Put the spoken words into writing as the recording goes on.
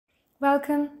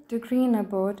Welcome to Green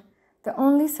Abode, the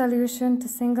only solution to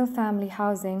single-family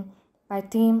housing by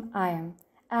Team Aayam,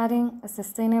 adding a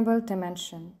sustainable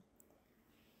dimension.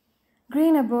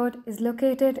 Green Abode is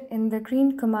located in the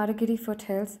green Kumargiri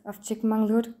foothills of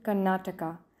Chikmagalur,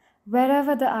 Karnataka.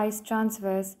 Wherever the eyes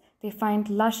transverse, they find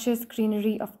luscious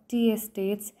greenery of tea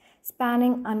estates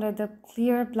spanning under the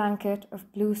clear blanket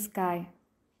of blue sky.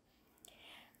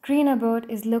 Green Abode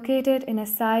is located in a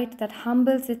site that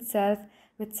humbles itself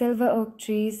with silver oak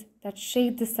trees that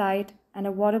shade the site and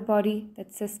a water body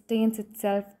that sustains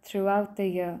itself throughout the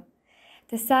year.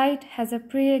 The site has a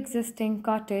pre-existing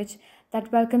cottage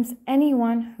that welcomes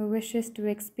anyone who wishes to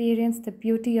experience the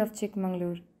beauty of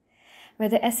Chikmagalur, where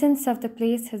the essence of the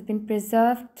place has been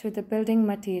preserved through the building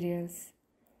materials.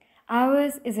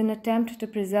 Ours is an attempt to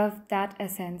preserve that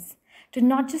essence, to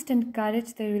not just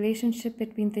encourage the relationship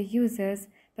between the users,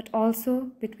 but also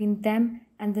between them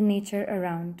and the nature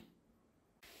around.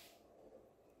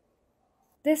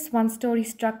 This one-story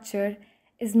structure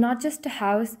is not just a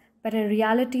house, but a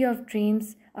reality of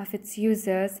dreams of its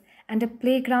users and a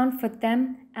playground for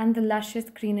them and the luscious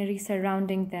greenery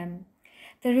surrounding them.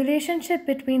 The relationship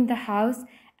between the house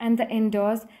and the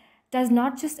indoors does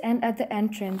not just end at the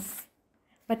entrance,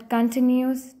 but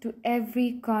continues to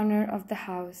every corner of the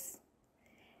house.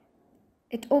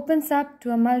 It opens up to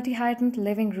a multi-heightened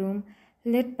living room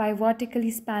lit by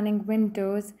vertically spanning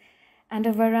windows and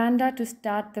a veranda to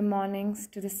start the mornings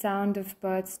to the sound of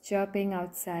birds chirping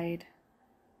outside.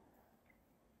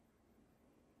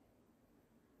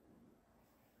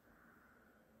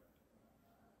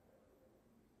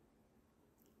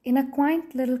 In a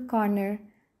quaint little corner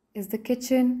is the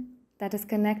kitchen that is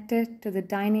connected to the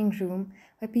dining room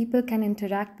where people can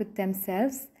interact with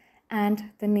themselves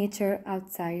and the nature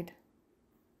outside.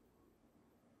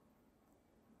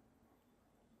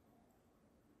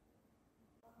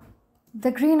 The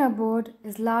Green Abode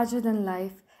is larger than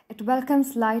life. It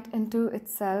welcomes light into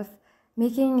itself,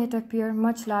 making it appear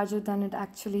much larger than it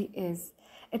actually is.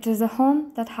 It is a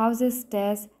home that houses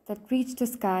stairs that reach the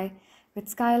sky, with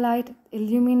skylight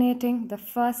illuminating the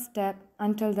first step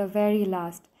until the very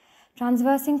last.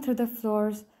 Transversing through the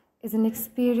floors is an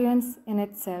experience in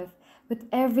itself, with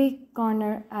every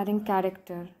corner adding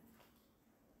character.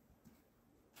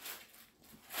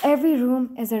 Every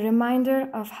room is a reminder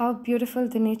of how beautiful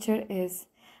the nature is,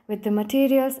 with the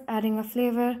materials adding a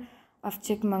flavor of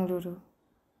Chikmagalur.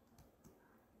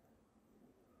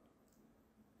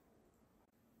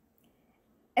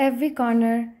 Every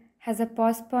corner has a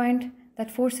pause point that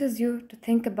forces you to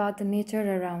think about the nature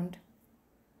around.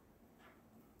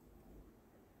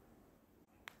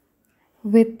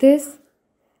 With this,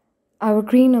 our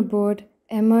Green Abode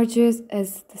emerges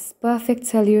as this perfect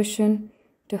solution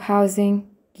to housing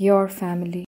your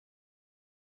family.